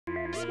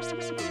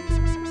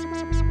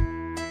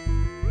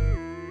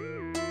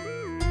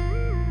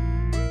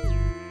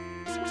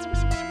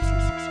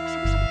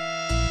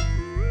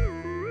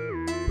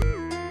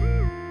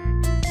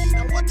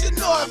What you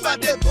know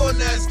about that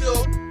bonus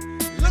though?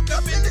 Look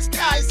up in the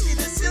sky, see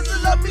the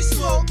sizzle of me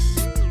smoke.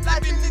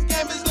 Life in this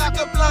game is like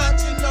a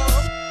blunt, you know.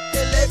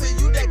 They label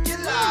you that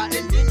killer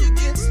and then you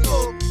get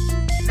smoked.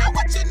 Now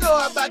what you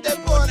know about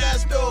that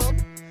bonus though?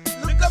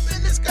 Look up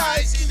in the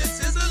sky, see the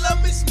sizzle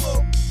of me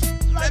smoke.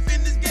 Life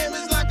in this game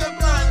is like a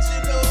blunt,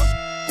 you know.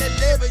 They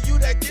label you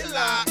that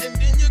killer and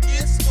then you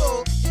get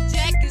smoked. The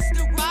jackets,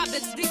 the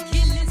robbers, the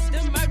killings,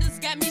 the murders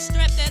got me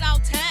strapped at all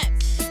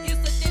times. Here's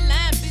the thin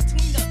line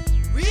between the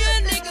real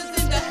niggas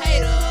and the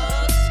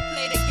haters.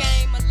 Play the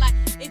game of life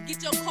and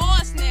get your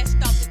car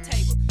snatched off the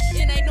table.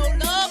 It ain't no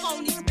love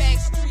on these back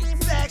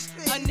streets.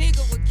 A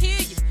nigga will kill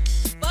you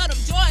for them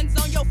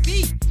Jordans on your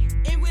feet.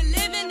 And we're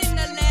living in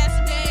the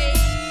last days.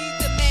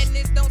 The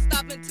madness don't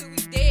stop until we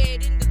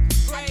dead in the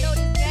grave. I know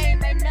this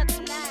game ain't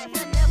nothing nice.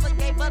 I never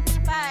gave up the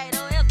fight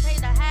or else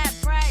paid a high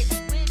price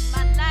with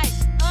my life.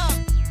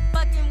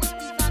 Fucking with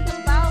these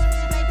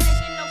underbosses, ain't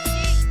taking no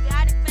shit.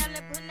 Got it,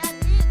 fella, putting out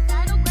hits.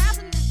 Title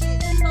grabbing this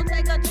bitch. So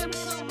take a trip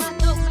to my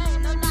domain.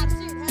 A lot of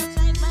shit has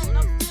changed, man.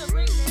 I'm still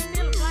reading and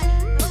feeling like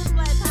those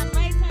flags I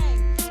maintain.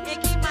 And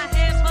keep my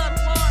head above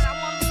the water. I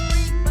want to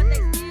free, but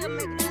they still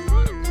making it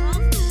harder to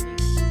come to me.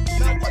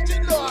 Now what you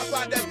know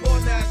about that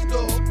bonus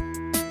though?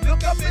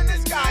 Look up in the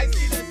sky,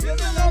 see the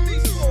sizzle of me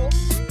smoke.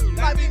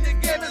 Life in the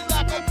game is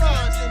like a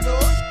blunt, you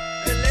know.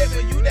 They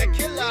label you that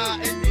killer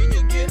and then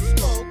you get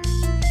smoked.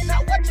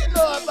 Now what you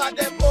know about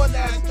that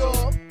bonus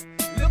though?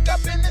 Look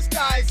up in the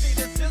sky, see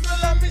the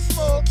sizzle of me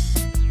smoke.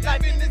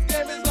 Life in this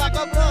game is like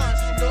a blunt,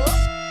 you know.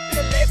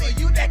 They label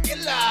you that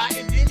killer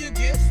and then you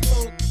get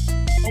smoked.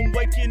 I'm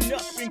waking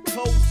up in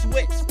cold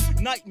sweats.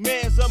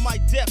 Nightmares of my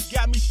death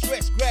got me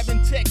stressed.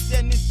 Grabbing texts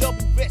and this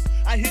double vest.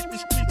 I hit the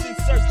streets in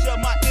search of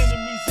my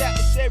enemies,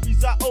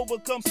 adversaries. I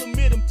overcome,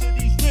 submit them to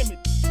these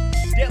remedies.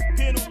 Death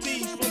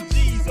penalties from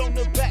G's on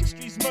the back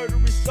streets.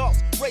 Murderous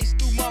thoughts race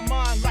through my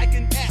mind like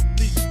an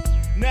athlete.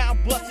 Now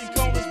I'm busting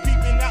corners,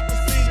 peeping out the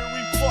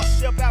scenery. Park,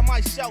 step out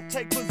my shout,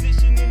 take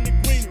position in the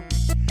greenery.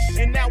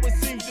 And now it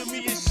seems to me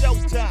it's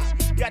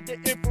showtime. Got the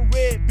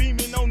infrared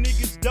beaming on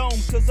niggas'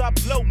 domes, cause I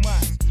blow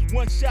mines.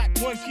 One shot,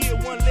 one kill,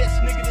 one less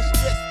nigga to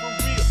stress for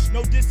real.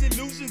 No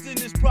disillusions in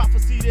this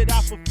prophecy that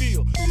I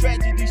fulfill.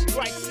 Tragedy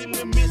strikes in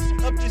the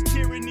midst of this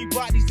tyranny.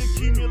 Bodies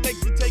accumulate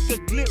to take a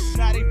glimpse,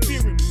 now they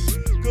fearing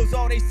me. Cause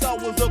all they saw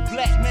was a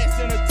black mass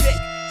and a tech.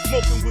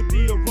 Smoking with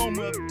the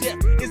aroma of death,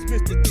 it's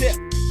Mr. Tech.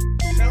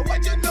 Now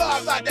what you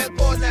know about that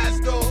bonus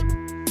though?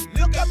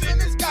 Look up in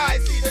the sky,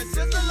 see the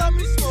sizzle of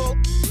me smoke.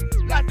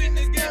 Life in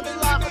this game is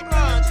like a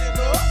blunt, you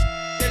know.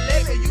 They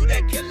label you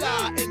that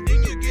killer and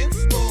then you get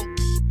smoked.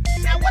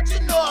 Now what you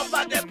know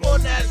about that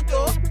bonus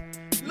though?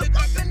 Look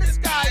up in the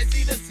sky,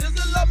 see the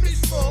sizzle of me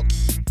smoke.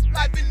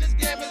 Life in this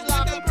game is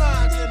like a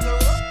blunt, you know.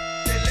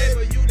 They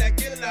label you that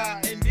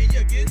killer and then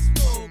you get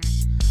smoked.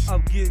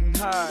 I'm getting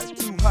high,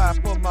 it's too high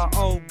for my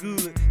own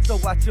good. So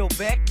watch your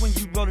back when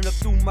you rolling up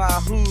through my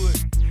hood.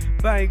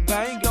 Bang,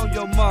 bang on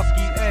your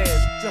monkey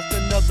ass. Just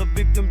another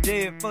victim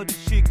dead for the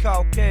shit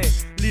called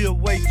cash. Live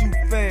way too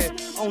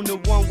fast on the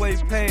one-way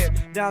path.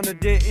 Down the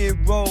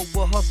dead-end road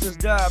where hustlers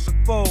died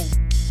before.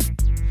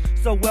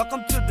 So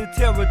welcome to the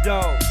Terror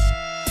Dome.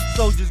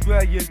 Soldiers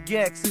grab your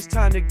gacks, it's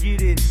time to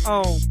get it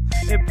on.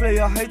 And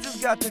player haters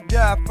got to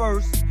die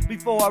first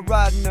before I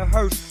ride in the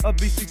hearse. I'll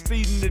be 6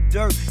 feet in the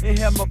dirt and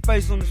have my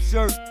face on the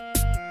shirt.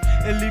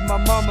 And leave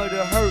my mama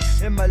to hurt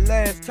and my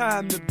last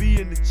time to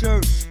be in the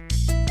church.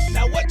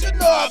 Now what you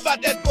know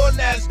about that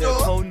bonus though?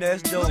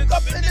 Look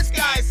up in the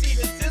sky, see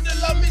the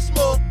sizzle of me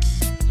smoke.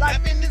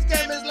 Life in this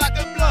game is like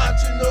a blunt,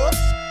 you know.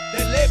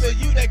 They label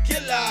you the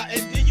killer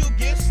and then you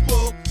get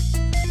smoked.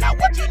 Now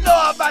what you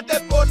know about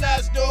that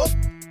bonus though?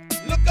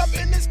 Look up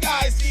in the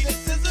sky, see the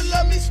sizzle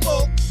of me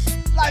smoke.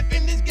 Life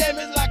in this game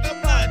is like a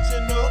blunt,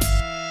 you know.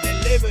 They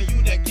label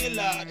you the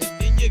killer and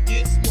then you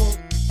get